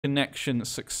Connection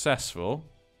successful.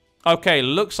 Okay,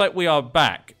 looks like we are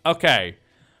back. Okay.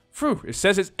 Phew, it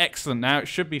says it's excellent now. It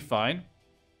should be fine.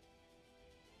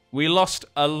 We lost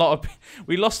a lot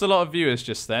of viewers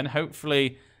just then.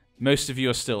 Hopefully, most of you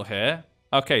are still here.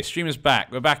 Okay, stream is back.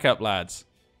 We're back up, lads.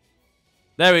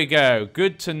 There we go.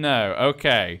 Good to know.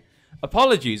 Okay.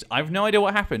 Apologies. I have no idea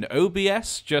what happened.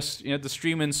 OBS just, the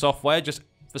streaming software just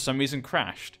for some reason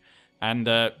crashed and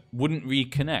wouldn't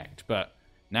reconnect. But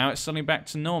now it's suddenly back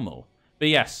to normal. But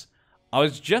yes, I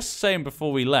was just saying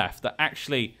before we left that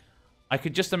actually I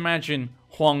could just imagine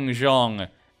Huang Zhong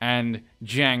and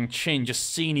Jiang Qin just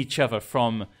seeing each other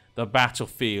from the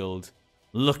battlefield,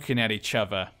 looking at each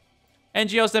other.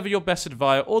 NGL's never your best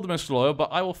advisor or the most loyal, but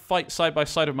I will fight side by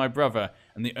side with my brother,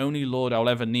 and the only lord I'll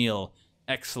ever kneel.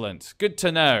 Excellent. Good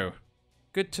to know.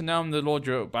 Good to know I'm the lord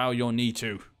you'll bow your knee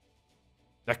to.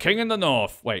 The king in the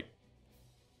north. Wait.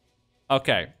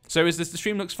 Okay, so the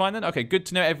stream looks fine then? Okay, good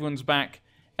to know everyone's back.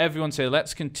 Everyone's here.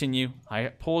 Let's continue. I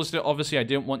paused it. Obviously, I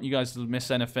didn't want you guys to miss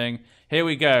anything. Here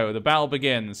we go. The battle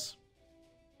begins.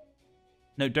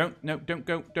 No, don't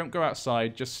go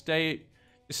outside. Just stay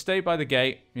by the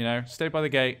gate. Stay by the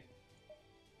gate.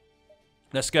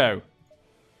 Let's go.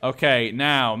 Okay,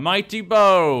 now mighty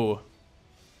bow.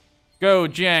 Go,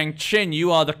 Jiang Qin.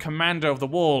 You are the commander of the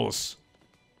walls.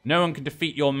 No one can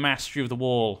defeat your mastery of the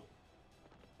wall.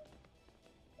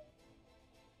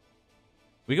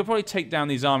 We could probably take down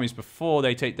these armies before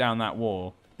they take down that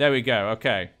wall. There we go,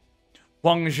 okay.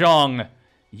 Huang Zhong,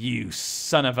 you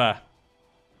son of a...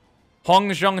 Huang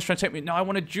Zhong is trying to take me... No, I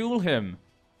want to duel him.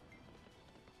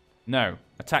 No,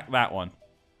 attack that one.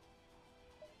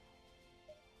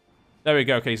 There we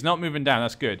go, okay, he's not moving down,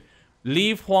 that's good.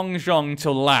 Leave Huang Zhong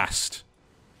till last.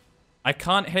 I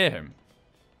can't hear him.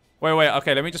 Wait,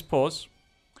 okay, let me just pause.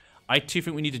 I too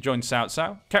think we need to join Cao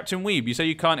Cao. Captain Weeb, you say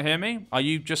you can't hear me?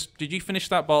 Did you finish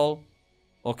that bowl?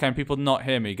 Or can people not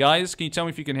hear me? Guys, can you tell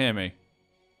me if you can hear me?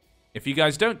 If you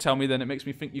guys don't tell me, then it makes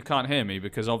me think you can't hear me,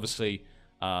 because obviously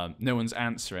no one's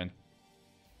answering.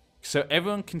 So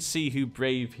everyone can see who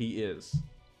brave he is.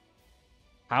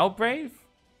 How brave?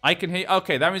 I can hear...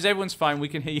 Okay, that means everyone's fine. We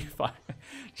can hear you fine.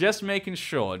 Just making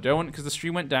sure. Don't want... Because the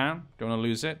stream went down. Don't want to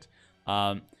lose it.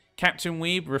 Captain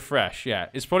Weeb, refresh. Yeah,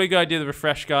 it's probably a good idea to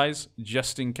refresh, guys,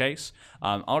 just in case.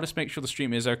 I'll just make sure the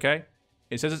stream is okay.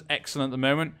 It says it's excellent at the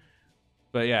moment.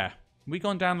 But yeah, we've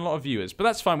gone down a lot of viewers. But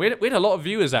that's fine. We had a lot of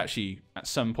viewers, actually, at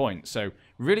some point. So,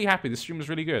 really happy. The stream was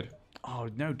really good.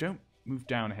 Oh, no, don't move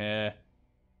down here.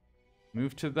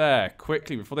 Move to there,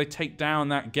 quickly, before they take down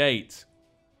that gate.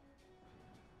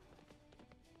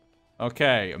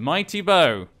 Okay, mighty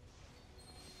bow.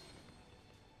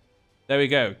 There we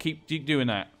go. Keep doing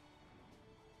that.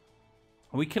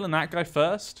 Are we killing that guy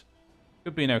first?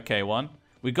 Could be an okay one.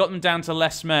 We got them down to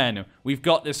less men. We've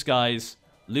got this, guys.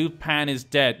 Lu Pan is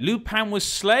dead. Lu Pan was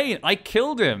slain. I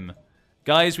killed him.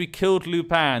 Guys, we killed Lu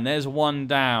Pan. There's one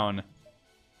down.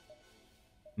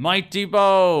 Mighty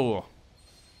bow.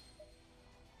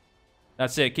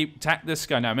 That's it. Attack this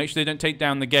guy now. Make sure they don't take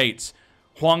down the gates.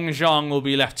 Huang Zhong will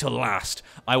be left to last.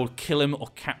 I will kill him or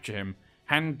capture him.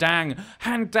 Han Dang.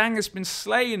 Han Dang has been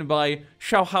slain by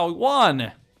Xiao Hao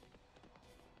Wan.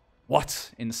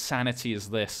 What insanity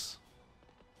is this?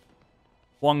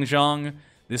 Huang Zhong,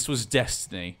 this was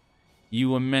destiny. You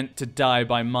were meant to die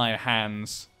by my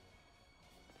hands.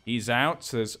 He's out,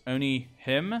 so there's only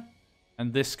him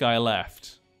and this guy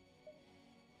left.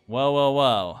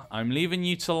 Well. I'm leaving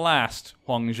you to last,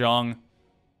 Huang Zhong.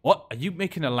 What? Are you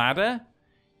making a ladder?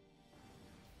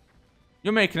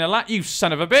 You're making a ladder? You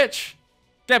son of a bitch!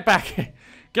 Get back here.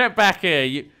 Get back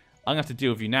here. I'm going to have to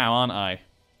deal with you now, aren't I?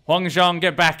 Huang Zhong,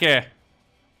 get back here.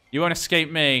 You won't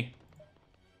escape me.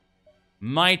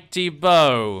 Mighty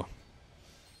bow.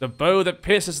 The bow that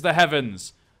pierces the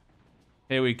heavens.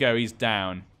 Here we go. He's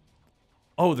down.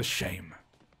 Oh, the shame.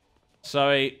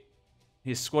 Sorry.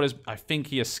 His squad is... I think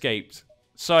he escaped.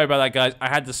 Sorry about that, guys. I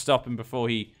had to stop him before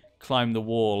he climbed the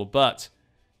wall. But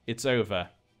it's over.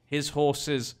 His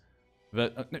horses... No,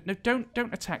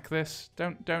 don't attack this.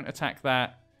 Don't attack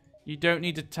that. You don't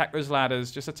need to attack those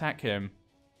ladders. Just attack him.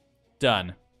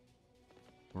 Done.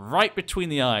 Right between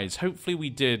the eyes. Hopefully we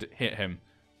did hit him.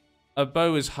 A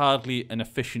bow is hardly an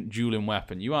efficient dueling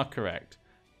weapon. You are correct.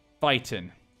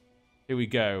 Fighting. Here we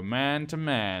go. Man to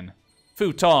man.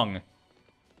 Fu Tong.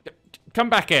 Come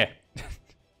back here.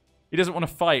 He doesn't want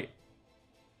to fight.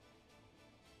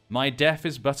 My death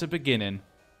is but a beginning.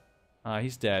 Ah,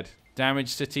 he's dead. Damaged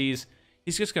cities.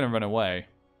 He's just going to run away.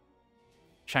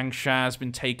 Changsha has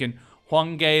been taken.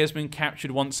 Huanghe has been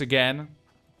captured once again.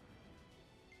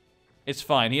 It's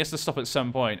fine. He has to stop at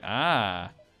some point.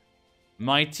 Ah.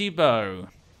 Mighty bow.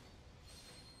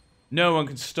 No one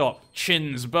can stop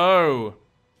Qin's bow.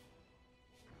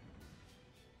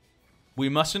 We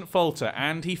mustn't falter,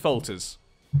 and he falters.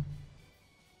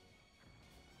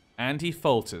 And he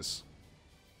falters.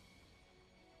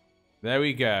 There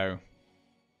we go.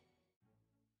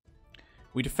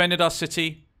 We defended our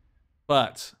city,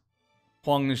 but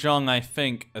Huang Zhang, I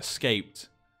think, escaped.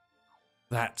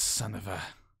 That son of a...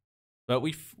 But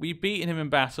we've beaten him in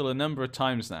battle a number of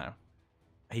times now.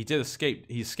 He did escape.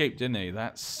 He escaped, didn't he?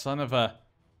 That son of a...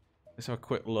 Let's have a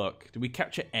quick look. Did we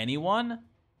capture anyone?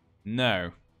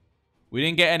 No. We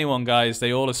didn't get anyone, guys.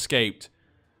 They all escaped.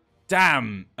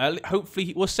 Damn.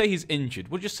 Hopefully, we'll say he's injured.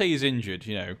 We'll just say he's injured,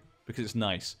 you know, because it's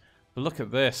nice. But look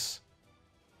at this.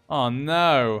 Oh,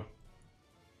 no.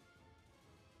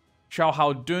 Xiao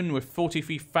Haodun with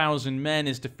 43,000 men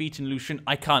is defeating Lu Xun.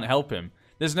 I can't help him.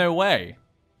 There's no way.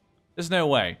 There's no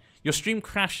way. Your stream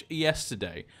crashed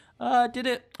yesterday. Did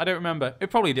it? I don't remember.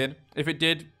 It probably did. If it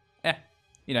did,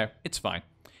 you know, it's fine.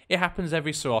 It happens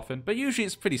every so often, but usually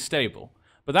it's pretty stable.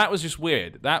 But that was just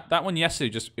weird. That one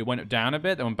yesterday it went down a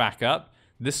bit, then went back up.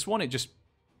 This one, it just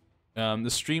the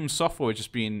stream software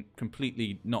just being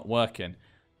completely not working.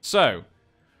 So,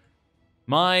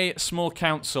 my small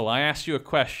council, I asked you a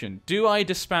question. Do I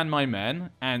disband my men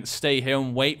and stay here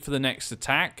and wait for the next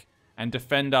attack and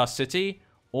defend our city?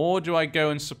 Or do I go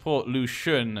and support Lu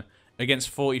Xun against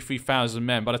 43,000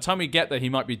 men? By the time we get there, he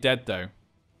might be dead, though.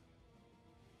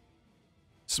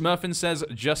 Smurfin says,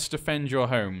 just defend your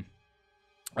home.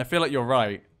 I feel like you're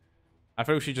right. I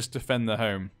feel we should just defend the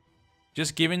home.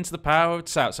 Just give in to the power of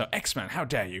Cao Cao. X-Man, how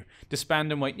dare you?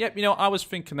 Disband and wait. Yep, you know, I was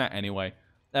thinking that anyway.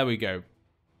 There we go.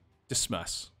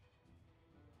 Dismiss.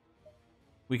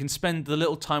 We can spend the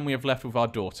little time we have left with our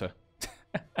daughter.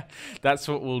 That's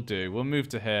what we'll do. We'll move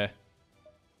to here.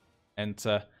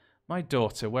 Enter. My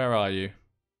daughter, where are you?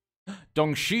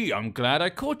 Dongxi, I'm glad I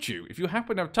caught you. If you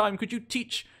happen to have time, could you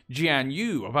teach Jian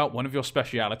Yu about one of your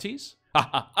specialities? Ha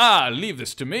ha ha! Leave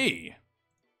this to me.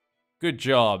 Good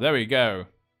job. There we go.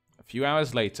 A few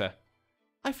hours later.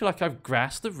 I feel like I've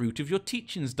grasped the root of your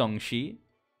teachings, Dongxi.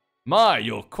 My,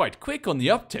 you're quite quick on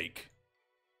the uptake.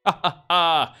 Ha ha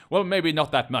ha! Well, maybe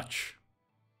not that much.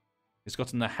 He's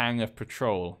gotten the hang of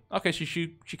patrol. Okay, so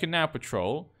she can now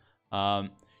patrol.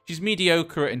 She's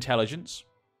mediocre at intelligence.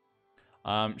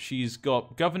 She's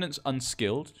got governance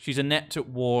unskilled. She's inept at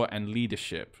war and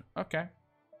leadership. Okay.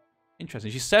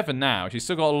 Interesting. She's 7 now. She's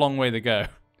still got a long way to go.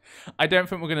 I don't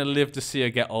think we're going to live to see her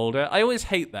get older. I always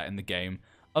hate that in the game.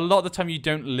 A lot of the time you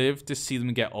don't live to see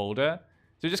them get older.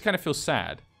 So it just kind of feels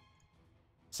sad.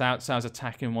 Cao Cao's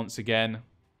attacking once again.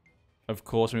 Of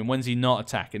course. I mean, when's he not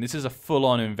attacking? This is a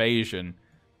full-on invasion.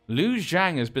 Lu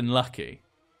Zhang has been lucky.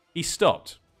 He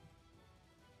stopped.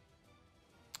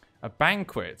 A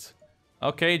banquet.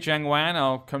 Okay, Jiang Wan,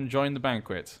 I'll come join the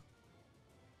banquet.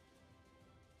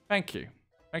 Thank you.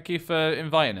 Thank you for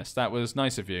inviting us. That was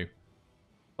nice of you.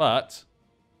 But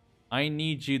I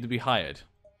need you to be hired.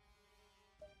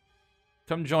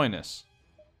 Come join us.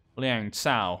 Liang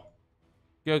Cao.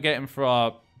 Go get him for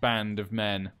our band of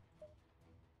men.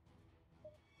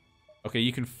 Okay,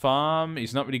 you can farm.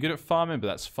 He's not really good at farming, but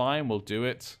that's fine. We'll do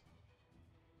it.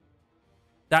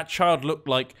 That child looked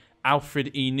like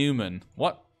Alfred E. Newman.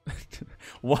 What?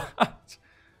 What?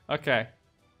 Okay.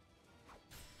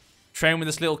 Train with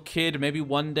this little kid. Maybe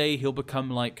one day he'll become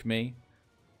like me.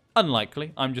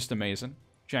 Unlikely. I'm just amazing.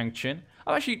 Jiang Qin.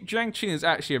 Oh, actually, Jiang Qin is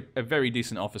actually a very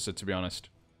decent officer, to be honest.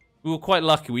 We were quite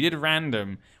lucky. We did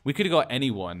random. We could have got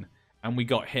anyone, and we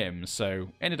got him, so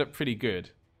ended up pretty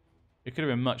good. It could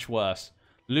have been much worse.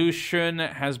 Lu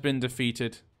Xun has been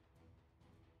defeated.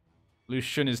 Lu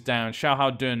Xun is down. Xiao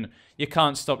Haodun. You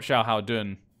can't stop Xiao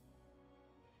Haodun.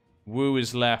 Wu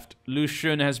is left. Lu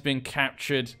Xun has been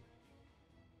captured.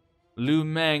 Lu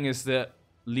Meng is the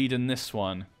lead in this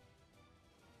one.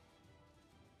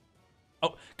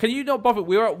 Oh, can you not bother?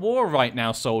 We're at war right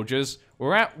now, soldiers.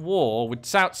 We're at war with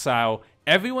Cao Cao.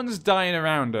 Everyone's dying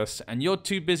around us, and you're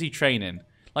too busy training.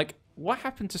 Like, what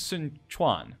happened to Sun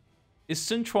Quan? Is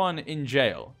Sun Quan in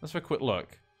jail? Let's have a quick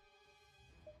look.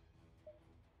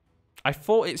 I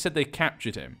thought it said they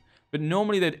captured him, but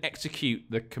normally they'd execute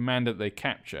the commander they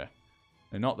capture.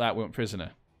 No, not that. We want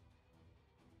prisoner.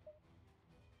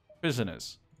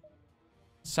 Prisoners.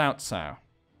 Cao Cao.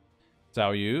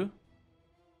 Zhao Yu.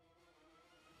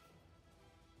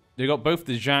 They got both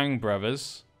the Zhang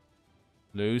brothers.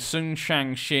 Lu Sun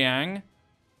Shang Xiang.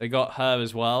 They got her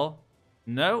as well.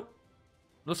 No.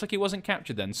 Looks like he wasn't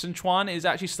captured then. Sun Quan is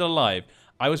actually still alive.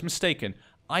 I was mistaken.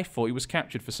 I thought he was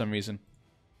captured for some reason.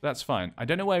 That's fine. I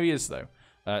don't know where he is, though.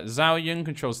 Zhao Yun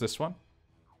controls this one.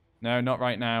 No, not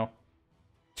right now.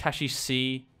 Tashi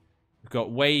C. We've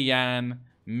got Wei Yan.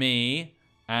 me,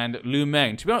 and Lu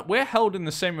Meng. To be honest, we're held in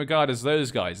the same regard as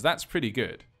those guys. That's pretty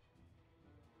good.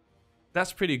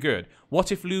 That's pretty good.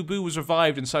 What if Lu Bu was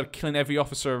revived and started killing every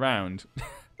officer around?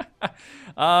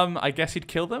 I guess he'd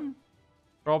kill them?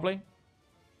 Probably.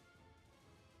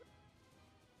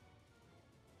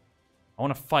 I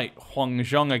want to fight Huang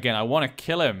Zhong again. I want to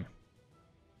kill him.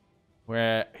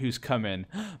 Who's coming?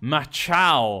 Ma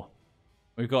Chao.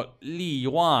 We've got Li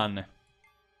Yuan.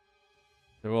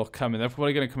 They're all coming. They're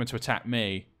probably going to come in to attack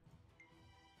me.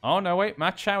 Oh, no, wait.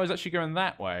 Ma Chao is actually going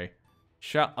that way.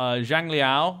 Zhang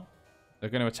Liao. They're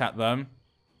going to attack them.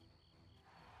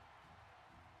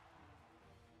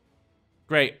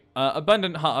 Great.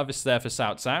 Abundant harvest there for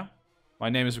Cao Cao. My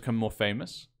name has become more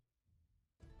famous.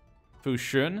 Fu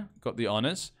Shun got the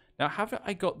honors. Now, have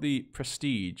I got the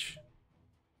prestige?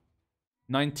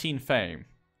 19 fame.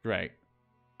 Great.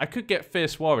 I could get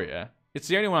Fierce Warrior. It's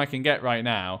the only one I can get right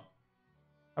now.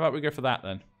 How about we go for that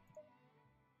then?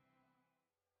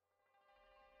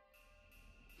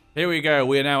 Here we go.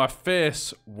 We are now a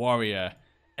Fierce Warrior.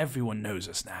 Everyone knows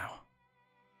us now.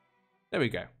 There we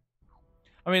go.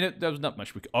 I mean, there was not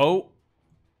much we could... Oh!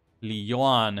 Li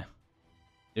Yuan.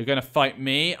 You're going to fight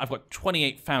me? I've got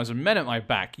 28,000 men at my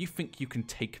back. You think you can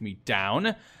take me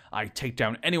down? I take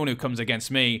down anyone who comes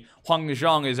against me. Huang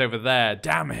Zhong is over there.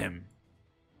 Damn him.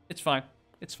 It's fine.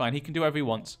 It's fine. He can do whatever he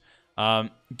wants.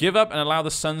 Give up and allow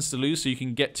the sons to lose so you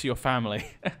can get to your family.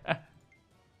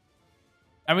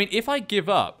 I mean, if I give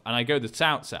up and I go to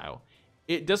Cao Cao,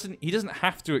 he doesn't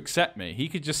have to accept me. He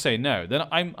could just say no. Then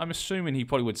I'm assuming he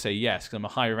probably would say yes because I'm a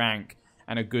high rank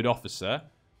and a good officer.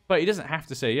 But he doesn't have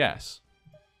to say yes.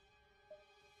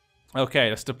 Okay,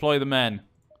 let's deploy the men.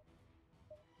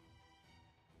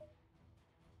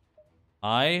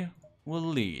 I will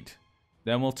lead.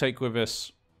 Then we'll take with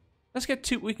us... Let's get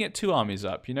two... We can get 2 armies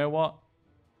up. You know what?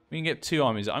 We can get 2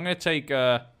 armies up. I'm going to take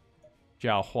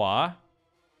Jiao Hua.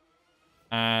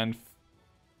 And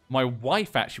my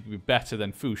wife actually would be better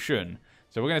than Fu Shun.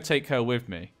 So we're going to take her with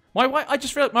me. My wife... I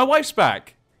just realized my wife's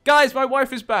back. Guys, my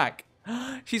wife is back.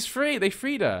 She's free. They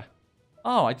freed her.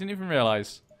 Oh, I didn't even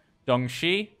realize.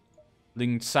 Dongxi.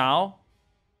 Ling Cao.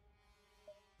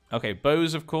 Okay,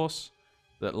 bows, of course.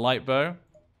 That light bow.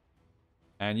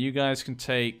 And you guys can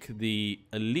take the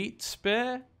elite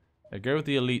spear. Go with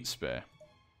the elite spear.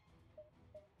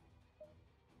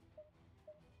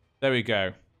 There we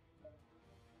go.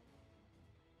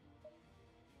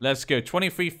 Let's go.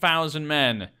 23,000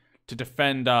 men to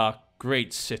defend our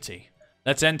great city.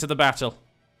 Let's enter the battle.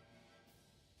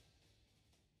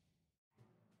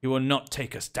 He will not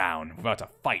take us down without a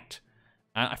fight.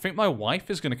 And I think my wife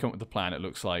is going to come up with the plan, it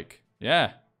looks like.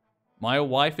 Yeah. My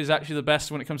wife is actually the best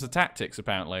when it comes to tactics,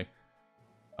 apparently.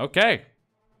 Okay.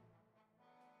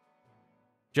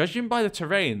 Judging by the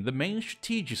terrain, the main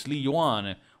strategist Li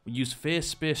Yuan will use Fierce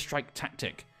Spear Strike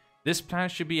tactic. This plan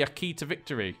should be a key to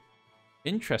victory.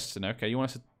 Interesting. Okay, you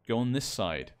want us to go on this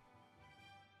side.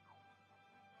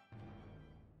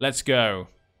 Let's go.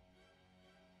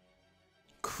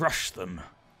 Crush them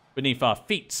beneath our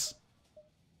feet.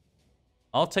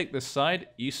 I'll take this side.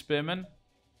 You spearmen.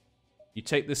 You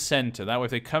take the center. That way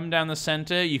if they come down the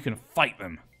center, you can fight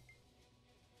them.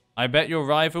 I bet your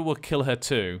rival will kill her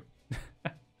too.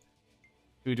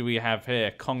 Who do we have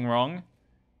here? Kong Rong.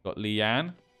 Got Li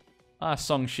Yan.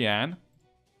 Song Xian.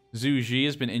 Zhu Ji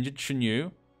has been injured. Chun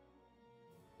Yu.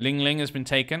 Ling Ling has been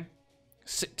taken.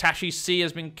 Tashi Si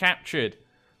has been captured.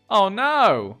 Oh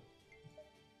no!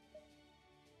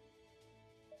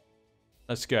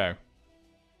 Let's go.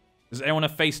 Does anyone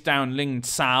want to face down Ling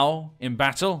Cao in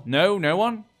battle? No? No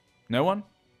one? No one?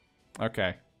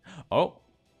 Okay. Oh.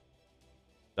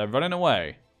 They're running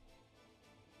away.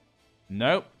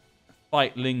 Nope.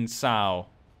 Fight Ling Cao.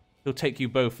 He'll take you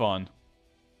both on.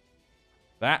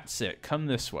 That's it. Come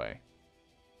this way.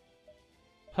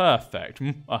 Perfect.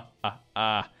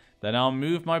 Then I'll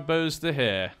move my bows to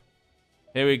here.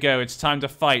 Here we go. It's time to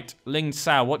fight. Ling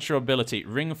Cao, what's your ability?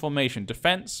 Ring formation.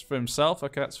 Defense for himself?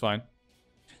 Okay, that's fine.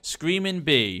 Screaming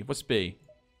B. What's B?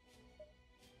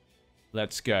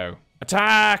 Let's go.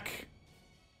 Attack!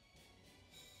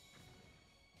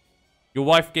 Your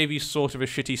wife gave you sort of a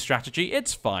shitty strategy.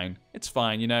 It's fine. It's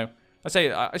fine, you know. I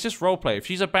say, it's just roleplay. If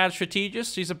she's a bad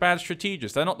strategist, she's a bad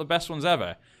strategist. They're not the best ones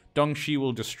ever. Dongxi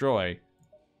will destroy.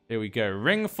 Here we go.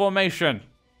 Ring formation.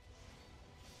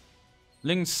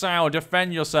 Ling Cao,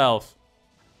 defend yourself.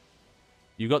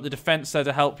 You got the defense there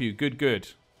to help you. Good, good.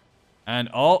 And,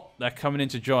 oh, they're coming in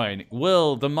to join.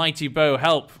 Will the mighty bow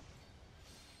help?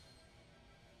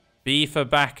 B for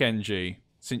back, NG,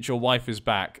 since your wife is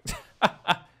back.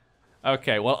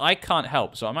 Okay, well, I can't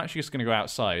help, so I'm actually just going to go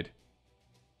outside.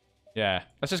 Yeah,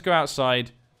 let's just go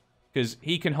outside. Because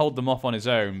he can hold them off on his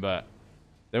own, but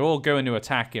they're all going to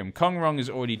attack him. Kong Rong is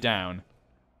already down.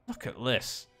 Look at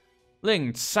this.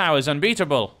 Ling Cao is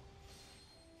unbeatable.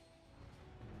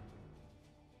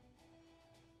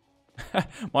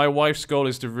 My wife's goal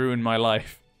is to ruin my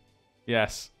life.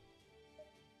 Yes.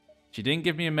 She didn't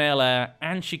give me a male heir,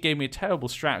 and she gave me a terrible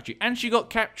strategy. And she got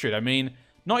captured. I mean,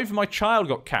 not even my child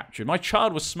got captured. My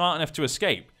child was smart enough to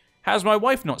escape. How's my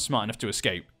wife not smart enough to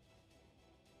escape?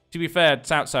 To be fair,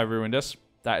 Cao Cao ruined us.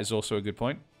 That is also a good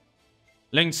point.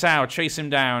 Ling Cao, chase him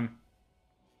down.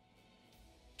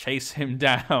 Chase him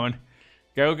down.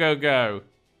 Go, go, go.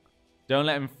 Don't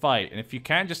let him fight. And if you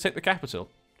can, just take the capital.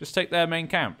 Just take their main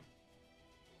camp.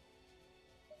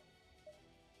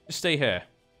 Just stay here.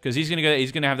 Because he's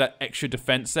gonna have that extra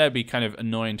defense there. Be kind of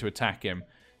annoying to attack him.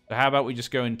 So how about we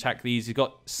just go and attack these? He's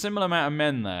got a similar amount of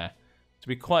men there. To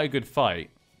be quite a good fight.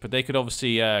 But they could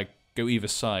obviously go either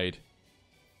side.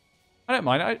 I don't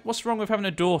mind. What's wrong with having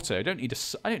a daughter? I don't need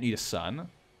a son.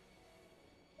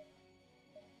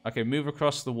 Okay, move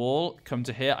across the wall. Come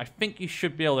to here. I think you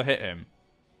should be able to hit him.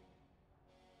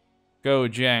 Go,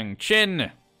 Jiang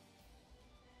Qin.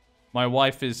 My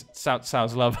wife is Cao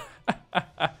Cao's love.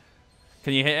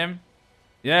 Can you hit him?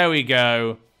 There we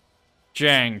go.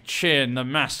 Jiang Qin, the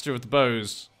master of the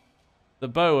bows. The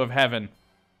bow of heaven.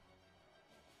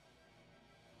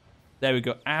 There we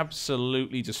go.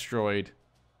 Absolutely destroyed.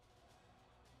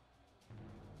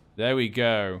 There we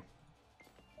go.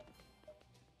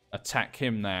 Attack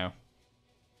him now.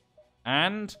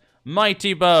 And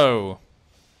mighty bow.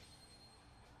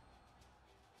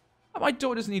 My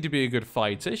daughter doesn't need to be a good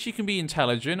fighter. She can be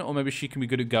intelligent, or maybe she can be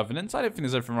good at governance. I don't think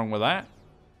there's anything wrong with that.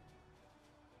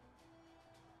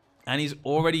 And he's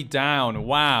already down.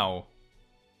 Wow.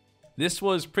 This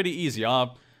was pretty easy.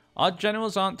 Our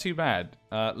generals aren't too bad.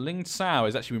 Ling Cao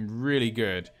has actually been really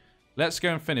good. Let's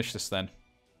go and finish this then.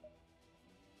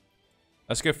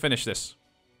 Let's go finish this.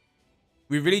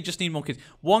 We really just need more kids.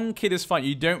 One kid is fine.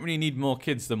 You don't really need more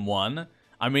kids than one.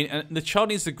 I mean, and the child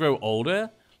needs to grow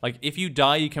older. Like, if you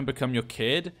die, you can become your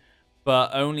kid,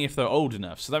 but only if they're old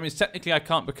enough. So that means technically I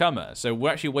can't become her. So we're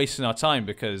actually wasting our time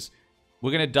because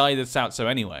we're going to die this out so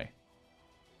anyway.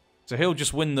 So he'll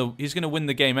just win he's going to win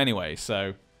the game anyway.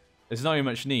 So there's not really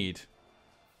much need.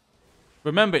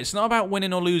 Remember, it's not about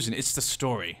winning or losing. It's the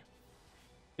story.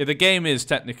 Yeah, the game is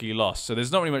technically lost, so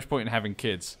there's not really much point in having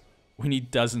kids. We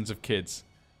need dozens of kids.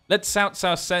 Let Cao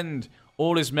Cao send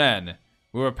all his men.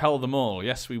 We'll repel them all.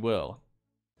 Yes, we will.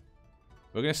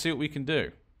 We're going to see what we can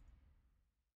do.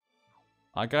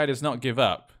 Our guy does not give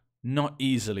up. Not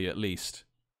easily, at least.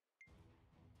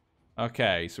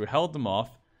 Okay, so we held them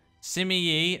off. Simi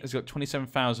Yi has got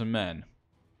 27,000 men.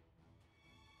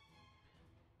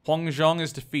 Huang Zhong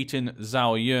is defeating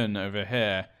Zhao Yun over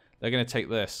here. They're going to take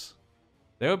this.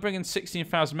 They were bringing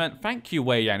 16,000 men. Thank you,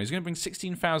 Wei Yan. He's going to bring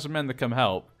 16,000 men to come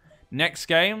help. Next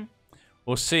game,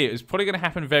 we'll see. It's probably going to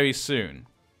happen very soon.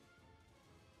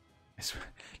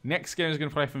 Next game is going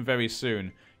to happen very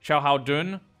soon. Xiao Hao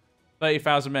Dun,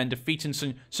 30,000 men defeating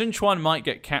Sun. Sun Quan might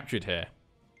get captured here.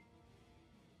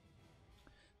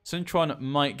 Sun Quan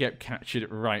might get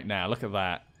captured right now. Look at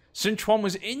that. Sun Quan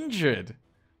was injured.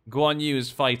 Guan Yu is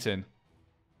fighting.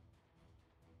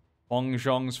 Huang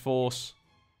Zhong's force.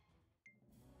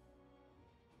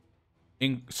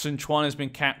 Sun Quan has been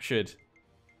captured.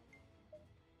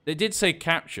 They did say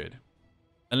captured.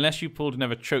 Unless you pulled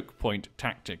another choke point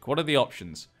tactic. What are the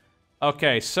options?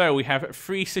 Okay, so we have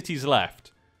 3 cities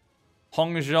left.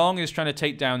 Hong Zhong is trying to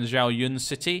take down Zhao Yun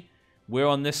city. We're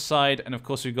on this side, and of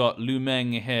course we've got Lu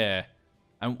Meng here.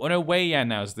 And oh no, Wei Yan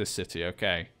now is this city,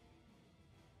 okay.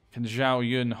 Can Zhao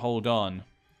Yun hold on?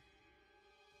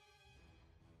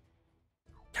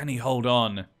 Can he hold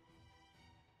on?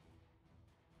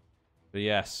 But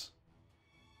yes.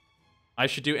 I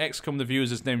should do XCOM the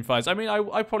viewers as name files. I mean,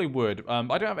 I probably would. I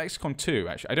don't have XCOM 2,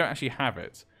 actually. I don't actually have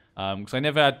it. Because I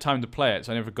never had time to play it,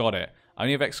 so I never got it. I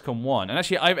only have XCOM 1. And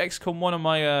actually, I have XCOM 1 on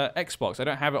my Xbox. I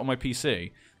don't have it on my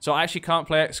PC. So I actually can't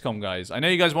play XCOM, guys. I know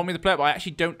you guys want me to play it, but I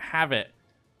actually don't have it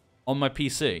on my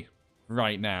PC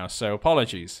right now. So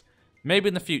apologies. Maybe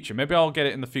in the future. Maybe I'll get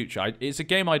it in the future. It's a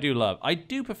game I do love. I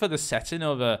do prefer the setting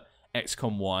of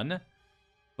XCOM 1.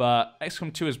 But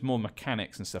XCOM 2 has more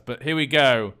mechanics and stuff. But here we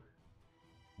go.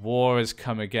 War has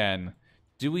come again.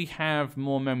 Do we have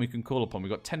more men we can call upon?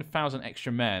 We've got 10,000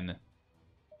 extra men.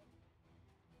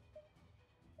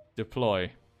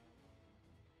 Deploy.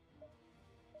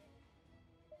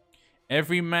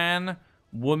 Every man,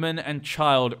 woman, and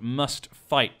child must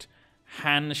fight.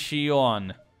 Han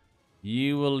Xion.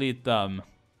 You will lead them.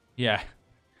 Yeah.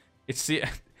 It's the...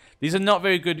 These are not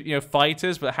very good,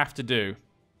 fighters, but have to do.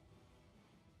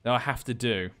 that I have to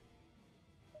do.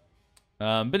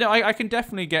 But no, I can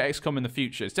definitely get XCOM in the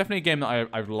future. It's definitely a game that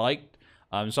I've liked.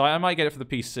 So I might get it for the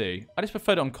PC. I just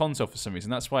preferred it on console for some reason.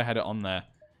 That's why I had it on there.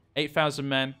 8,000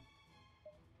 men.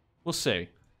 We'll see.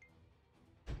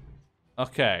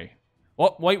 Okay.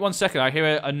 What? Wait 1 second. I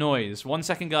hear a noise. 1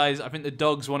 second, guys. I think the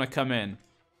dogs want to come in.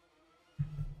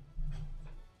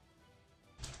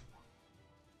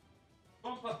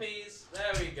 Come on, puppies.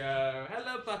 There we go.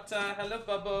 Hello, Butter. Hello,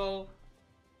 Bubble.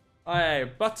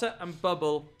 Hey, Butter and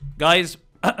Bubble. Guys,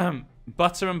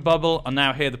 Butter and Bubble are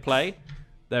now here to play.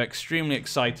 They're extremely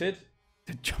excited.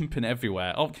 They're jumping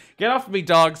everywhere. Oh, get off me,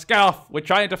 dogs. Get off. We're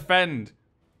trying to defend.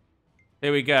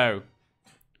 Here we go.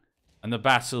 And the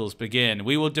battles begin.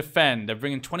 We will defend. They're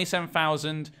bringing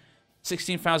 27,000.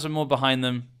 16,000 more behind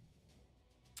them.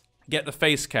 Get the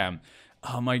face cam.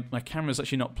 Oh, my camera's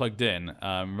actually not plugged in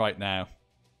right now.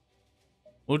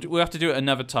 We'll have to do it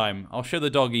another time. I'll show the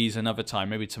doggies another time,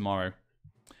 maybe tomorrow.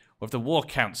 With the War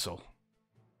Council.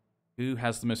 Who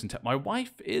has the most intelligent? My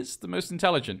wife is the most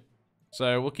intelligent.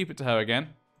 So we'll keep it to her again.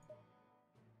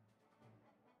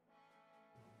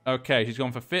 Okay, she's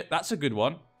gone for fit. That's a good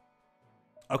one.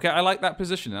 Okay, I like that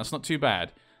position. That's not too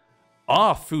bad.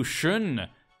 Ah, Fu Shun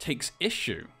takes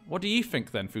issue. What do you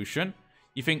think then, Fu Shun?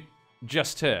 You think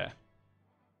just here?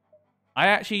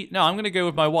 No, I'm going to go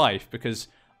with my wife because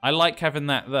I like having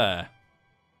that there.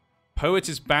 Poet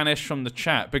is banished from the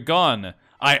chat. Begone.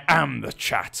 I am the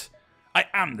chat. I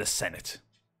am the Senate.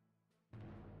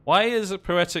 Why is a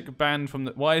Poetic banned from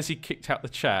the... Why is he kicked out the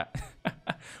chat?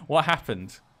 What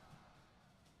happened?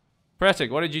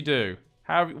 Poetic, what did you do?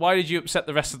 Why did you upset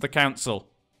the rest of the council?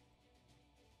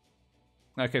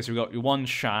 Okay, so we've got Yuan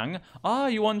Shang. Ah,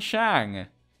 Yuan Shang.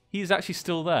 He's actually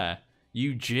still there.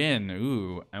 Yu Jin.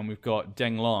 Ooh. And we've got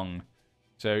Deng Long.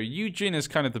 So Yu Jin is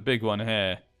kind of the big one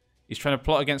here. He's trying to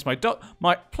plot against my dog.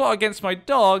 Plot against my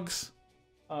dogs.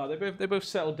 Oh, they both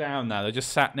settled down now. They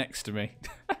just sat next to me.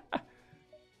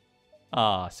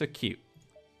 Ah, so cute.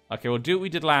 Okay, we'll do what we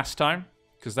did last time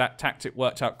because that tactic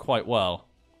worked out quite well.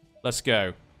 Let's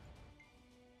go.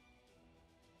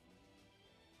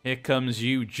 Here comes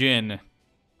Yu Jin.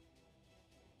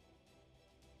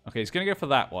 Okay, he's going to go for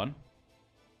that one.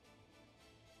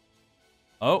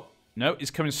 Oh, no,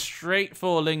 he's coming straight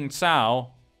for Ling Cao.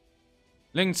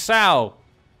 Ling Cao.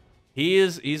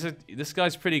 This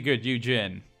guy's pretty good, Yu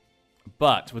Jin.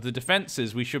 But with the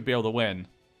defenses, we should be able to win.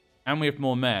 And we have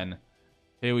more men.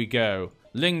 Here we go.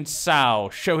 Ling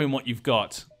Cao, show him what you've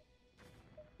got.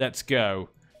 Let's go.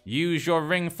 Use your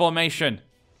ring formation.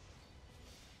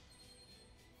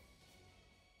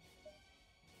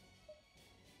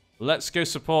 Let's go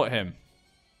support him.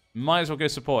 Might as well go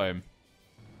support him.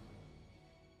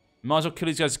 Might as well kill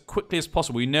these guys as quickly as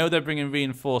possible. We know they're bringing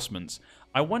reinforcements.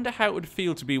 I wonder how it would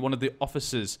feel to be one of the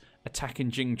officers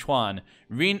attacking Jing Chuan.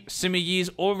 Sima Yi's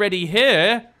already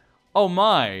here? Oh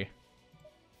my.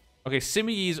 Okay,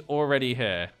 Sima Yi's already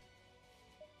here.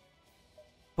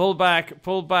 Pull back,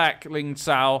 Ling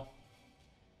Cao.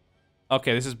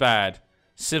 Okay, this is bad.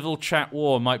 Civil chat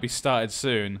war might be started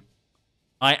soon.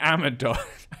 I am a dog.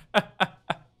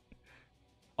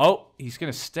 Oh, he's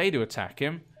going to stay to attack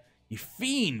him. You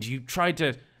fiend, you tried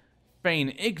to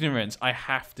feign ignorance. I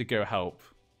have to go help.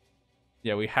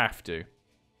 Yeah, we have to.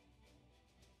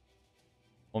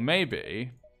 Or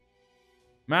maybe...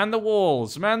 Man the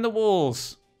walls, man the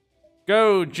walls.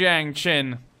 Go, Jiang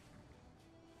Qin.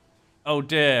 Oh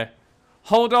dear.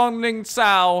 Hold on, Ling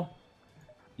Cao.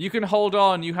 You can hold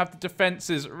on. You have the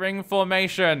defenses. Ring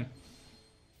formation.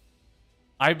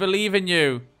 I believe in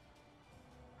you.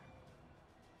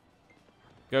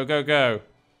 Go, go, go.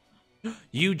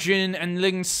 Yu Jin and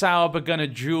Ling Cao begun a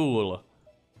duel.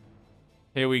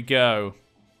 Here we go.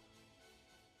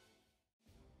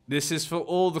 This is for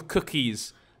all the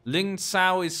cookies. Ling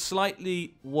Cao is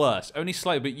slightly worse. Only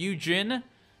slightly, but Yu Jin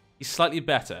is slightly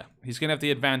better. He's going to have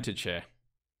the advantage here.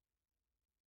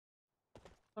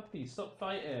 Puppies, stop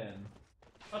fighting.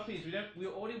 Puppies, we're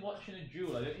already watching a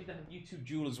duel. I don't need to have you two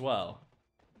duel as well.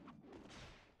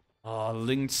 Oh,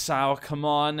 Ling Cao, come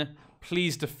on.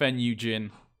 Please defend Yu Jin.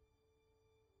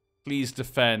 Please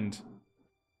defend.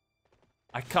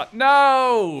 I can't.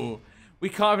 No! We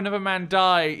can't have another man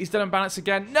die. He's done unbalance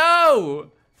again.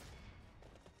 No!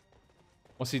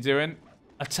 What's he doing?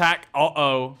 Attack.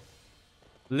 Uh-oh.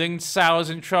 Ling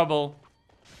Cao's in trouble.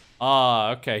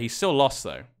 Ah, okay. He's still lost,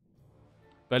 though.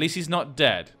 But at least he's not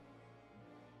dead.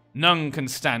 None can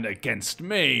stand against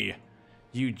me.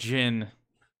 Yu Jin.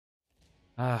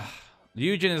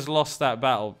 Yu Jin has lost that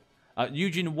battle.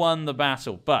 Yu Jin won the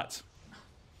battle, but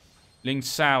Ling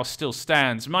Cao still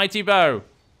stands. Mighty Bow.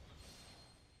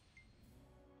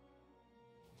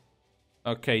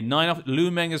 Okay, 9 off.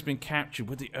 Lu Meng has been captured.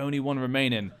 We're the only one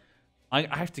remaining. I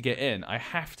have to get in. I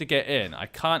have to get in. I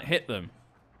can't hit them.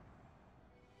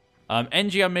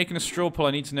 NG, I'm making a straw poll.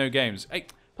 I need to know games. Hey,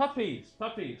 puppies!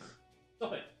 Puppies!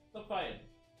 Stop it. Stop fighting.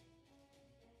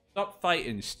 Stop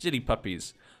fighting, silly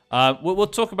puppies. We'll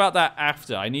talk about that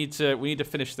after. We need to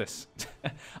finish this.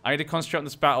 I need to concentrate on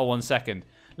this battle 1 second.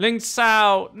 Ling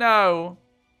Cao, no!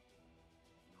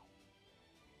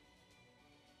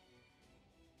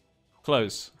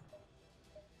 Close.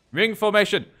 Ring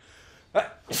formation.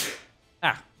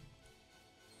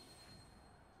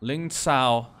 Ling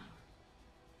Cao.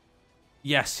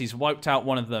 Yes, he's wiped out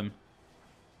one of them.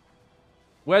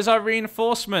 Where's our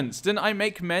reinforcements? Didn't I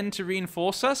make men to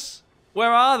reinforce us?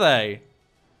 Where are they?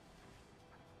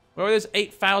 Where are those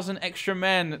 8,000 extra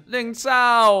men? Ling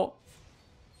Cao!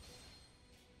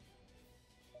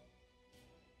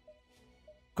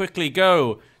 Quickly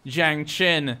go, Jiang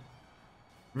Qin.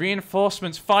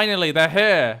 Reinforcements, finally, they're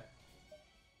here.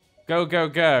 Go, go,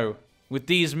 go. With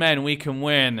these men, we can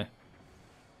win.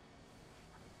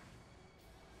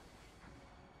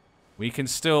 We can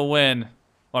still win.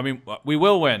 I mean, we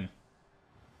will win.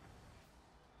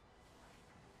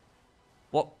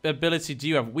 What ability do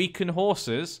you have? Weaken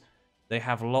horses? They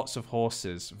have lots of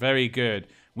horses. Very good.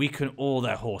 Weaken all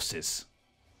their horses.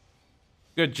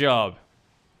 Good job.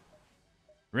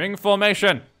 Ring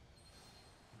formation.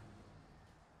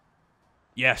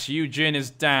 Yes, Yu Jin is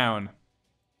down.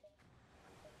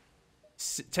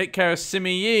 Take care of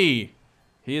Simi Yi.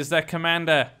 He is their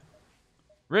commander.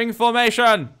 Ring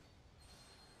formation.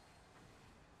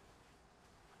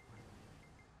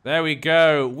 There we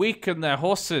go. Weaken their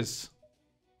horses.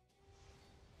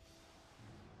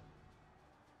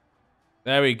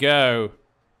 There we go.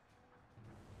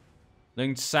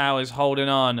 Ling Cao is holding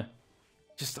on.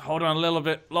 Just hold on a little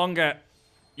bit longer.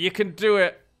 You can do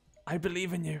it. I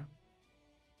believe in you.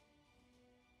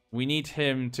 We need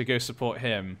him to go support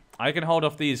him. I can hold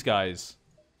off these guys.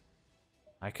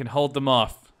 I can hold them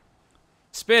off.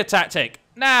 Spear tactic.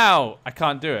 Now! I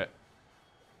can't do it.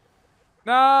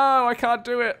 No, I can't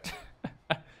do it.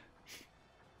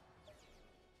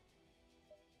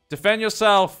 Defend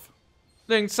yourself.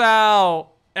 Ling Cao.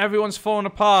 Everyone's falling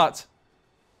apart.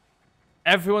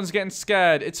 Everyone's getting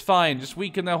scared. It's fine. Just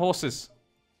weaken their horses.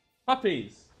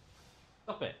 Puppies.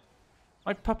 Stop it.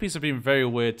 My puppies have been very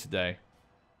weird today.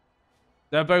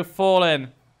 They're both falling.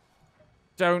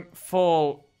 Don't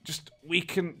fall. Just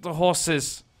weaken the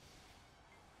horses.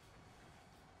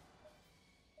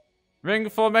 Ring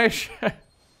formation.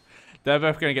 They're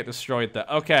both going to get destroyed there.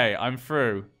 Okay, I'm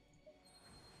through.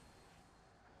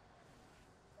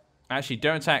 Actually,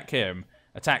 don't attack him.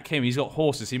 Attack him. He's got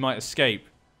horses. He might escape.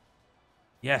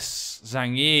 Yes,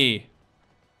 Zhang Yi.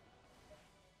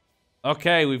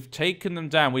 Okay, we've taken them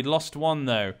down. We lost one,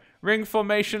 though. Ring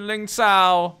formation, Ling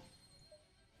Cao.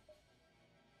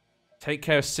 Take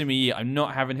care of Simi Yi. I'm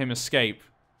not having him escape.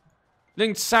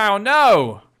 Ling Cao,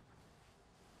 no!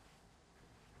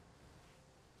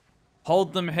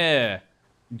 Hold them here,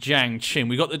 Jiang Qin.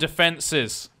 We got the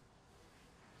defenses.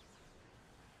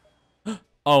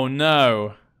 Oh,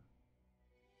 no.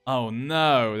 Oh,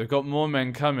 no. They've got more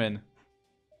men coming.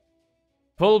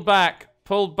 Pull back.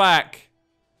 Pull back.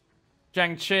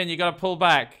 Jiang Qin, you gotta pull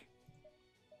back.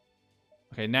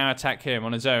 Okay, now attack him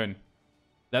on his own.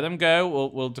 Let them go.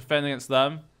 We'll defend against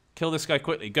them. Kill this guy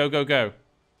quickly. Go, go, go.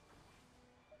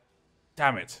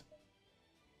 Damn it.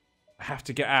 I have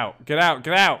to get out. Get out,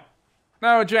 get out.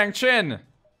 No, Jiang Qin.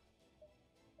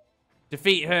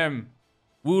 Defeat him.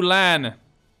 Wu Lan.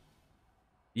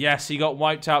 Yes, he got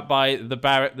wiped out by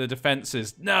the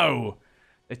defenses. No!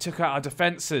 They took out our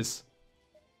defenses.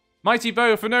 Mighty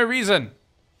bow for no reason.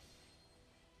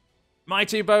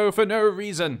 Mighty bow for no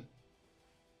reason.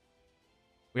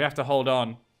 We have to hold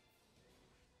on.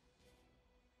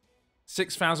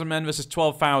 6,000 men versus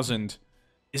 12,000.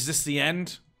 Is this the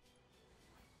end?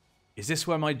 Is this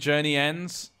where my journey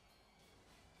ends?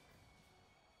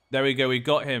 There we go. We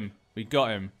got him. We got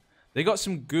him. They got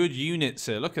some good units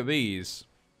here. Look at these.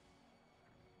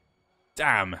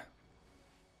 Damn.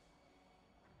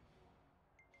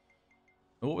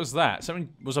 What was that? Something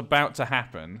was about to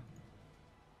happen.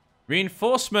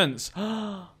 Reinforcements.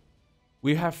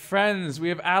 We have friends. We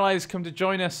have allies come to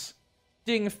join us.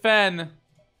 Ding Fen.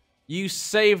 You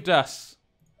saved us.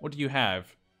 What do you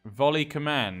have? Volley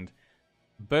command.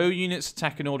 Bow units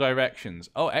attack in all directions.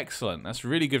 Oh, excellent. That's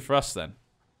really good for us then.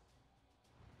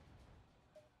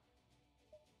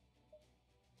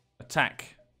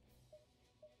 Attack.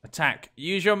 Attack.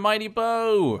 Use your mighty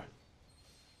bow.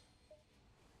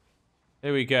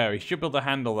 There we go. He should be able to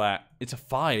handle that. It's a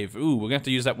 5. Ooh, we're going to have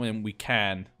to use that when we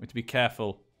can. We have to be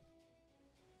careful.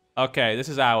 Okay, this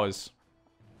is ours.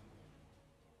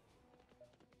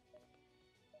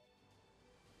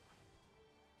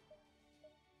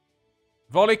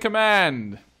 Volley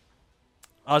command.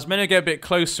 I was meant to get a bit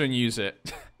closer and use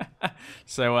it.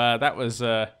 So that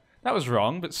was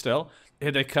wrong, but still,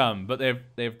 here they come. But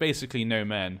they've basically no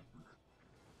men.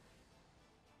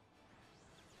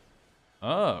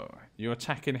 Oh, you're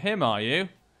attacking him, are you?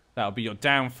 That'll be your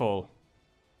downfall.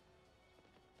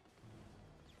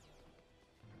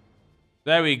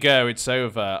 There we go, it's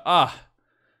over. Ah.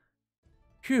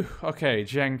 Phew, okay,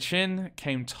 Jiang Qin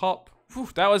came top. Whew,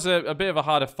 that was a bit of a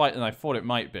harder fight than I thought it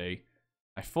might be.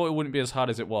 I thought it wouldn't be as hard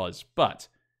as it was, but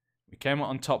we came out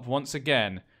on top once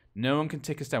again. No one can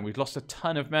take us down. We've lost a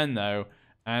ton of men, though,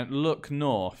 and look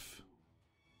north.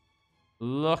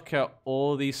 Look at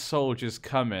all these soldiers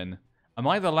coming. Am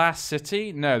I the last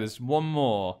city? No, there's one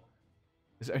more.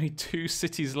 There's only 2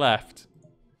 cities left.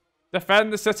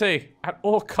 Defend the city at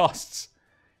all costs.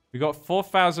 We got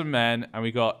 4,000 men, and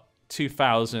we got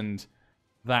 2,000.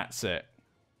 That's it.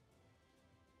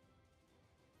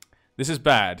 This is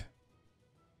bad.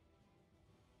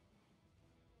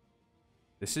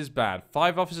 This is bad.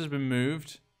 5 officers have been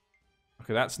moved.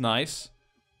 Okay, that's nice.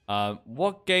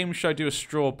 What game should I do a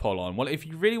straw poll on? Well, if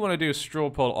you really want to do a straw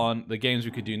poll on the games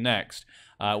we could do next,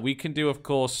 we can do, of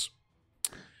course,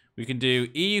 we can do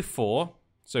EU4,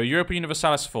 so Europa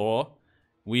Universalis 4.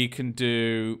 We can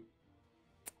do,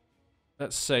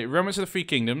 let's say, Romance of the Three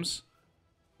Kingdoms,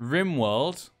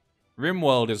 RimWorld.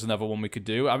 RimWorld is another one we could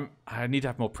do. I need to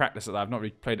have more practice at that. I've not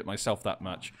really played it myself that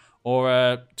much.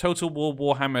 Or Total War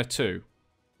Warhammer 2.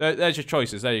 There's your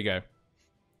choices. There you go.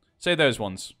 Say those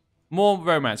ones. More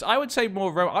romance. I would say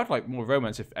more I'd like more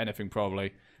romance, if anything,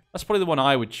 probably. That's probably the one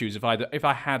I would choose if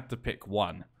I had to pick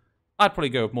one. I'd probably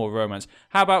go with more romance.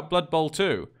 How about Blood Bowl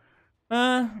 2?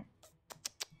 I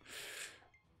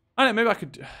don't know, maybe I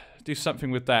could do something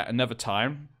with that another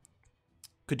time.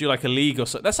 Could do like a league or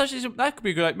something. That could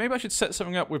be good. Like, maybe I should set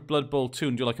something up with Blood Bowl 2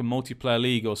 and do like a multiplayer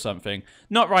league or something.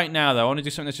 Not right now, though. I want to do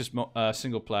something that's just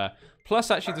single player.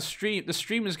 Plus, actually, the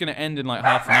stream is going to end in like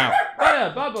half an hour.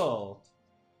 Yeah, bubble!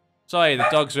 Sorry, the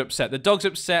dogs are upset. The dog's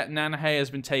upset. Nanhei has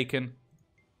been taken.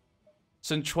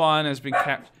 Sun Chuan has been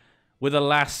captured. We're the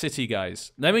last city,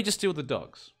 guys. Let me just deal with the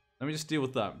dogs. Let me just deal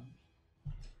with them.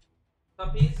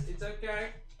 Puppies, it's okay.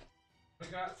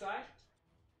 Wanna go outside?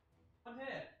 Come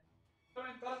here. Come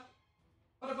in, Butter.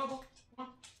 Butter Bubble. Come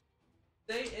on.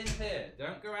 Stay in here.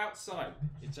 Don't go outside.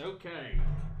 It's okay.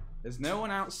 There's no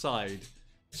one outside.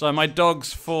 So my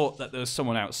dogs thought that there was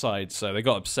someone outside, so they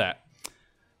got upset.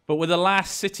 But we're the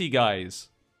last city, guys,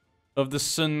 of the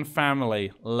Sun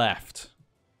family left.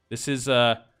 This is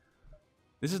not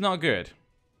good.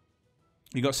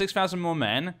 You got 6,000 more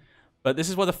men, but this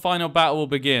is where the final battle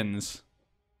begins.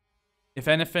 If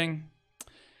anything,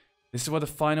 this is where the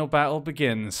final battle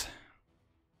begins.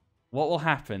 What will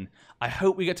happen? I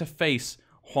hope we get to face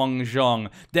Huang Zhong.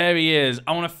 There he is.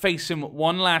 I want to face him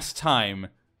one last time.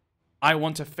 I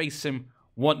want to face him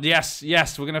one... Yes,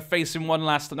 we're going to face him one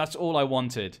last time. That's all I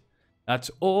wanted.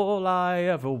 That's all I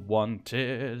ever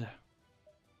wanted.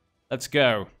 Let's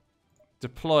go.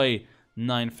 Deploy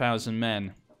 9,000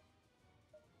 men.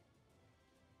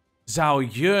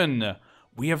 Zhao Yun.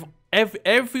 We have...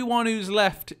 Everyone who's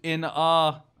left in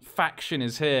our faction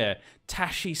is here.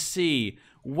 Tashi Si.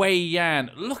 Wei Yan.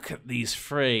 Look at these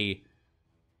 3.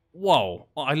 Whoa.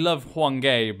 I love Huang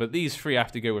Ge, but these 3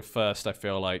 have to go with first, I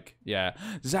feel like. Yeah.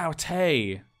 Zhao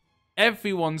Tei.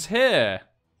 Everyone's here.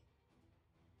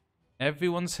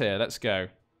 Everyone's here. Let's go.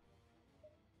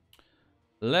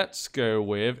 Let's go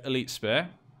with Elite Spear.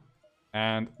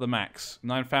 And the max.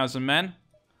 9,000 men.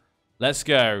 Let's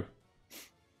go.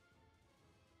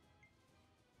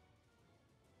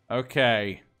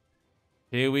 Okay.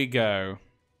 Here we go.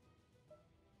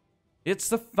 It's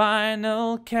the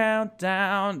final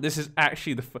countdown. This is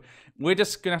actually the... We're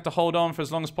just going to have to hold on for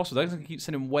as long as possible. They're going to keep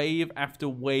sending wave after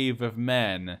wave of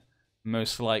men.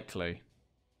 Most likely.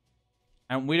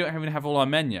 And we don't even have all our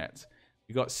men yet.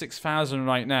 We've got 6,000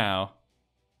 right now.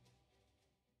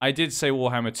 I did say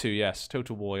Warhammer 2, yes.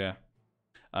 Total War, yeah.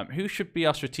 Who should be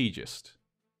our strategist?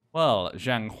 Well,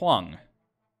 Zhang Huang.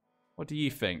 What do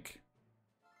you think?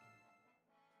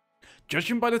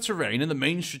 Judging by the terrain and the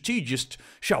main strategist,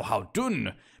 Xiao Hao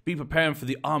Dun, be preparing for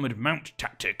the armored mount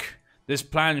tactic. This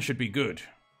plan should be good.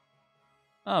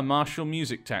 Ah, martial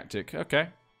music tactic. Okay,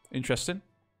 interesting.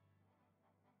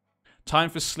 Time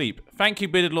for sleep. Thank you,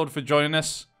 Bearded Lord, for joining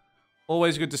us.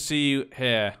 Always good to see you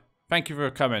here. Thank you for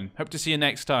coming. Hope to see you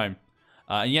next time.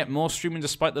 And yet more streaming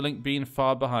despite the link being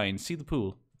far behind. See the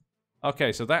pool.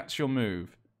 Okay, so that's your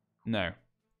move. No.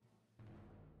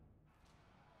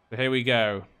 So here we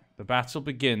go. The battle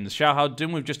begins. Xiao Hao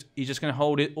Dun, he's just going to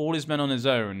hold all his men on his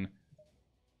own.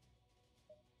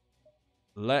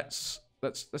 Let's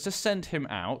just send him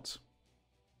out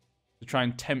to try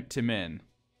and tempt him in.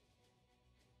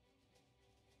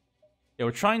 Yeah,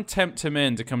 we'll try and tempt him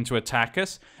in to come to attack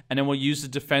us, and then we'll use the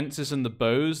defenses and the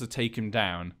bows to take him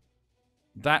down.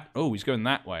 Oh, he's going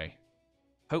that way.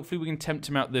 Hopefully we can tempt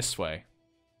him out this way.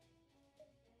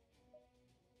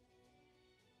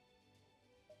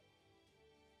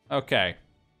 Okay.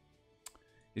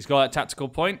 He's got that tactical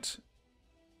point.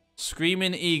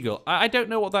 Screaming Eagle. I don't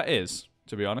know what that is,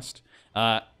 to be honest.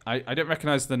 I don't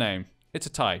recognize the name. It's a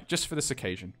tie, just for this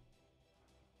occasion.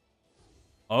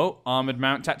 Oh, armored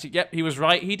mount tactic. Yep, he was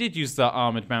right. He did use that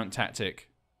armored mount tactic.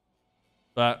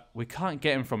 But we can't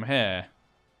get him from here.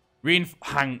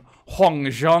 Huang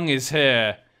Zhong is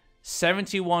here.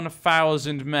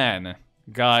 71,000 men.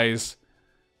 Guys,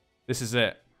 this is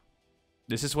it.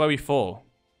 This is where we fall.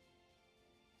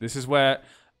 This is where...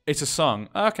 It's a song.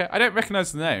 Okay, I don't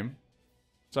recognize the name.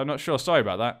 So I'm not sure. Sorry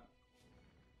about that.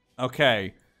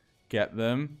 Okay. Get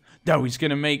them. No, he's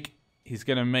gonna make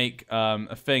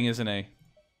a thing, isn't he?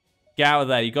 Get out of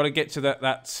there. You gotta get to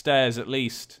that stairs at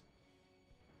least.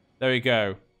 There we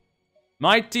go.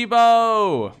 Mighty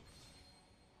Bow!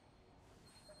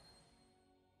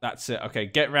 That's it. Okay,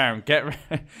 get round. Get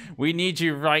round. We need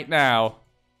you right now.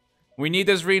 We need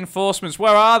those reinforcements.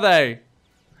 Where are they?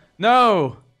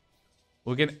 No!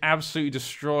 We're getting absolutely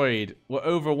destroyed. We're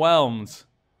overwhelmed.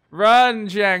 Run,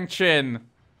 Jiang Qin!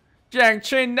 Jiang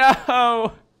Qin,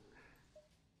 no!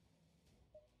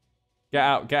 Get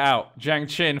out, get out. Jiang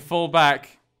Qin, fall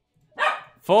back.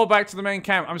 Fall back to the main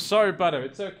camp. I'm sorry, Butter.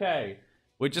 It's okay.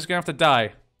 We're just gonna have to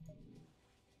die.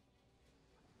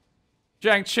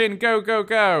 Jiang Qin, go, go,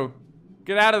 go.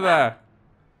 Get out of there.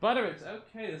 Butter, it's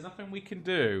okay. There's nothing we can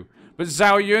do. But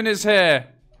Zhao Yun is here.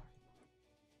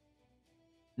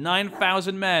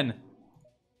 9,000 men.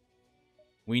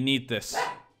 We need this.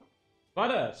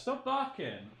 Butter, stop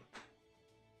barking.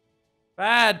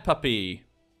 Bad puppy.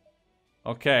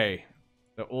 Okay.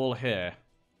 They're all here.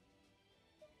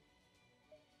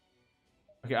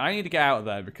 Okay, I need to get out of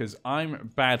there because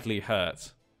I'm badly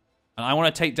hurt. And I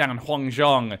want to take down Huang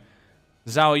Zhong.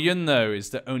 Zhao Yun, though, is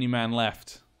the only man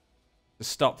left to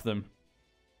stop them.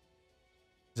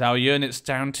 Zhao Yun, it's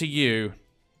down to you.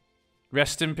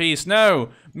 Rest in peace. No!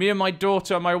 Me and my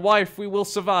daughter and my wife, we will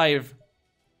survive.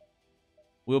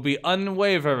 We'll be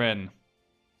unwavering.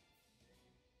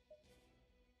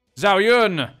 Zhao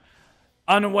Yun!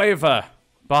 Unwaver!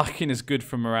 Barking is good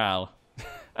for morale.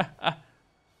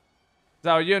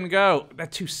 Zhao Yun, go! They're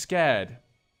too scared.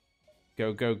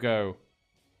 Go, go, go.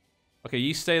 Okay,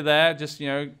 you stay there. Just, you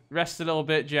know, rest a little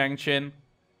bit, Jiang Qin.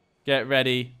 Get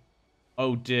ready.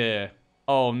 Oh, dear.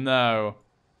 Oh, no.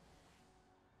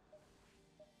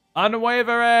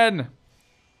 Unwavering!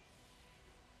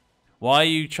 Why are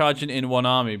you charging in one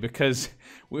army? Because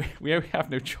we have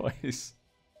no choice.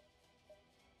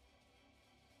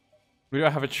 We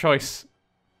don't have a choice.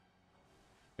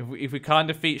 If we can't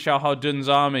defeat Xiao Hao Dun's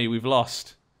army, we've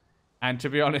lost. And to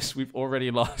be honest, we've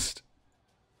already lost.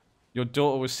 Your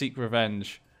daughter will seek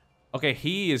revenge. Okay,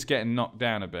 he is getting knocked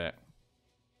down a bit.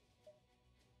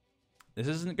 This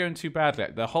isn't going too badly.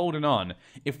 They're holding on.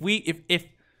 If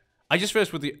I just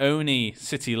realized we're the only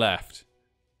city left.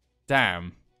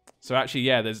 Damn. So actually,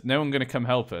 yeah, there's no one going to come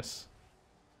help us.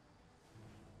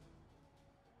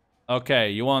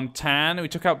 Okay, Yuan Tan. We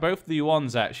took out both the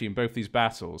Yuans, actually, in both these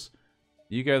battles.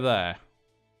 You go there.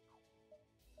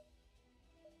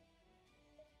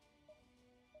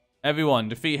 Everyone,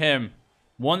 defeat him.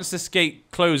 Once this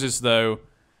gate closes, though,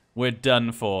 we're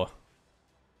done for.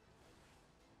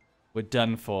 We're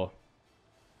done for.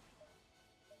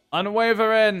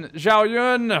 Unwavering, Zhao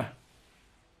Yun!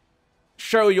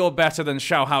 Show you're better than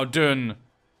Xiao Hao Dun.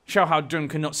 Xiao Hao Dun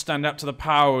cannot stand up to the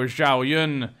power of Zhao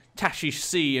Yun, Tashi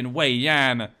Si, and Wei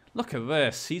Yan. Look at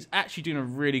this. He's actually doing a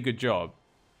really good job.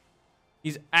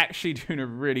 He's actually doing a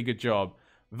really good job.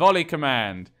 Volley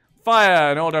command.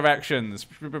 Fire in all directions.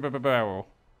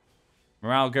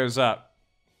 Morale goes up.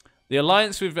 The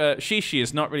alliance with Shishi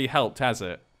has not really helped, has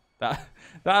it? That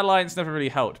alliance never really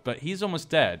helped, but he's almost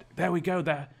dead. There we go,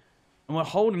 there. And we're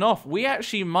holding off. We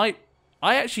actually might...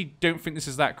 I actually don't think this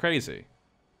is that crazy.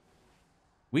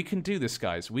 We can do this,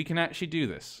 guys. We can actually do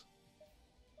this.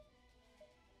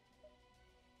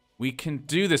 We can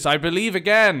do this. I believe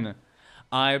again.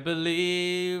 I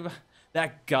believe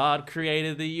that God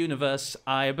created the universe.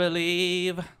 I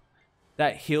believe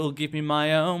that he'll give me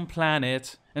my own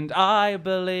planet. And I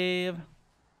believe...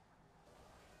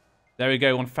 There we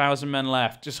go, 1,000 men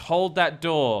left. Just hold that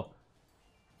door.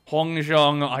 Huang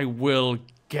Zhong, I will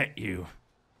get you.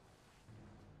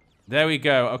 There we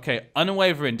go. Okay,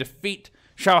 unwavering. Defeat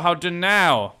Xiao Haodun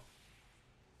now.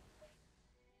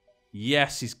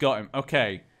 Yes, he's got him.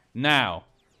 Okay, now.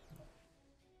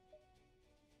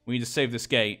 We need to save this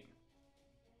gate.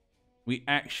 We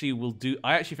actually will do...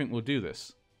 I actually think we'll do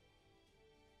this.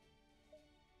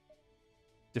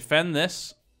 Defend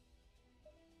this.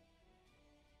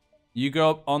 You go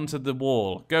up onto the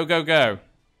wall. Go, go, go.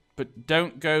 But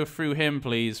don't go through him,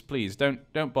 please. Please,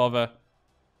 don't bother.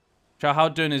 Xiao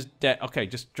Haodun is dead. Okay,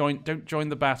 just don't join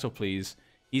the battle, please.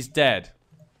 He's dead.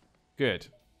 Good.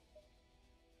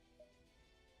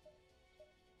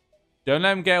 Don't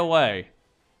let him get away.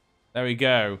 There we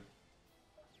go.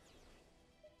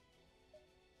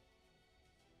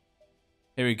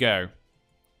 Here we go.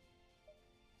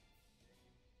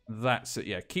 That's it,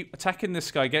 yeah. Keep attacking this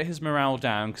guy. Get his morale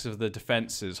down because of the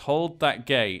defenses. Hold that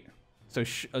gate so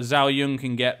Zhao Yun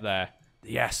can get there.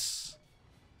 Yes.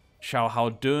 Xiao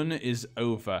Haodun is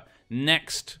over.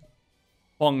 Next,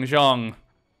 Huang Zhong.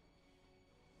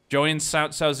 Join Cao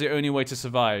Cao is the only way to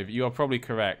survive. You are probably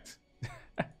correct.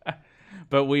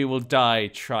 But we will die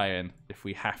trying if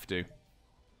we have to.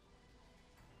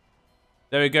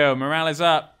 There we go. Morale is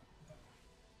up.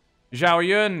 Zhao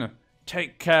Yun,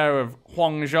 take care of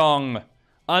Huang Zhong.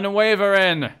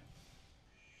 Unwavering.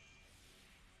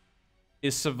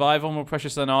 Is survival more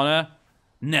precious than honor?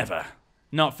 Never.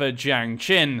 Not for Jiang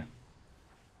Qin.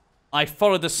 I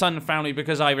followed the Sun family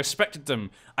because I respected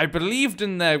them. I believed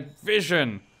in their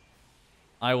vision.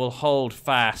 I will hold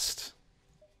fast.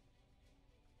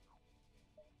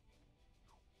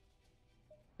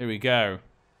 Here we go.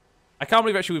 I can't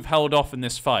believe actually we've held off in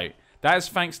this fight. That is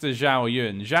thanks to Zhao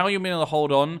Yun. Zhao Yun being able to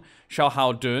hold on Xiao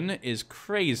Haodun is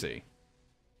crazy.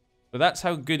 But that's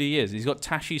how good he is. He's got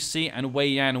Tashi Si and Wei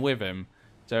Yan with him.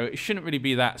 So it shouldn't really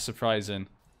be that surprising.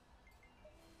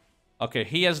 Okay,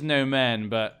 he has no men,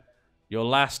 but your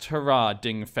last hurrah,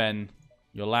 Ding Fen.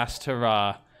 Your last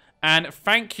hurrah. And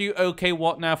thank you, OK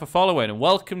What Now, for following.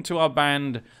 Welcome to our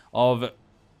band of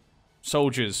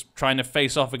soldiers trying to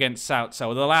face off against Cao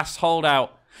Cao. The last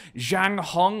holdout, Zhang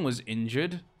Hong, was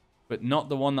injured, but not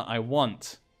the one that I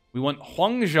want. We want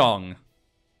Huang Zhong.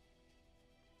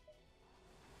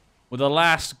 We're the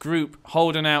last group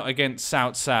holding out against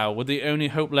Cao Cao. We're the only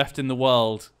hope left in the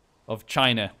world of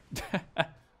China.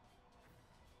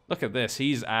 Look at this.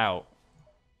 He's out.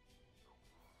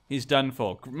 He's done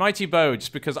for. Mighty bow,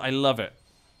 just because I love it.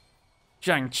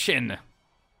 Jiang Qin.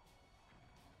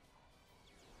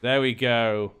 There we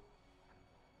go.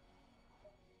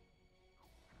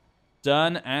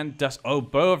 Done and dust. Oh,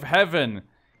 bow of heaven.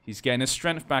 He's getting his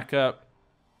strength back up.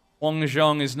 Huang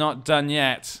Zhong is not done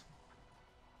yet.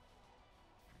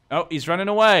 Oh, he's running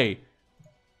away.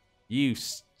 You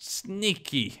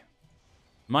sneaky.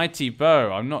 Mighty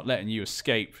bow. I'm not letting you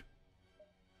escape.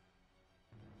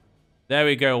 There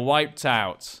we go. Wiped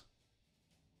out.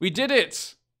 We did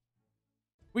it.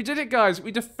 We did it, guys.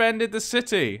 We defended the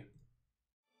city.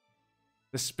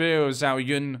 The spear of Zhao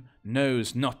Yun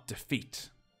knows not defeat.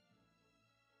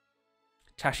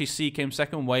 Tashi Si came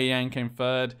second. Wei Yan came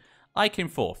third. I came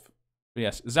fourth. But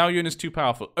yes, Zhao Yun is too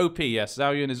powerful. OP, yes.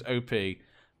 Zhao Yun is OP.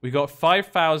 We got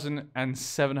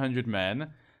 5,700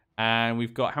 men. And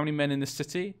we've got how many men in the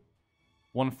city?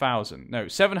 1,000. No,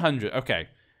 700. Okay.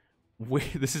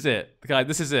 This is it. Guys,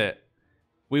 this is it.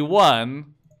 We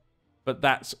won, but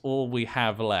that's all we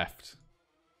have left.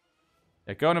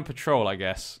 Yeah, go on a patrol, I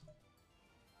guess.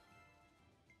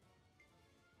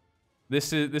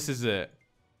 This is it.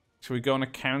 Should we go on a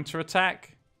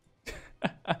counterattack?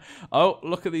 Oh,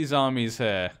 look at these armies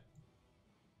here.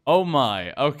 Oh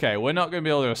my. Okay, we're not going to be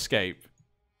able to escape.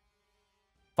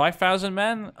 5,000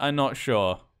 men? I'm not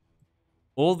sure.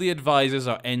 All the advisors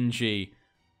are NG,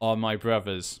 are my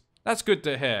brothers. That's good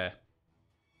to hear.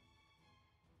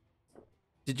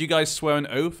 Did you guys swear an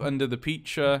oath under the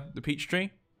peach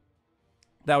tree?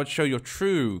 That would show your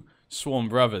true sworn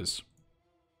brothers.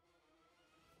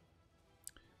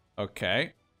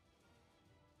 Okay.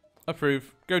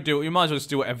 Approve. Go do it. You might as well just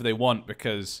do whatever they want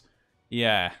because,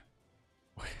 yeah.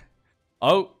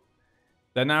 Oh,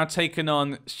 they're now taking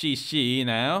on Xi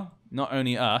now. Not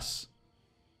only us.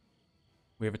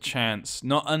 We have a chance.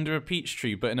 Not under a peach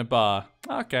tree, but in a bar.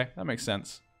 Okay, that makes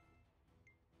sense.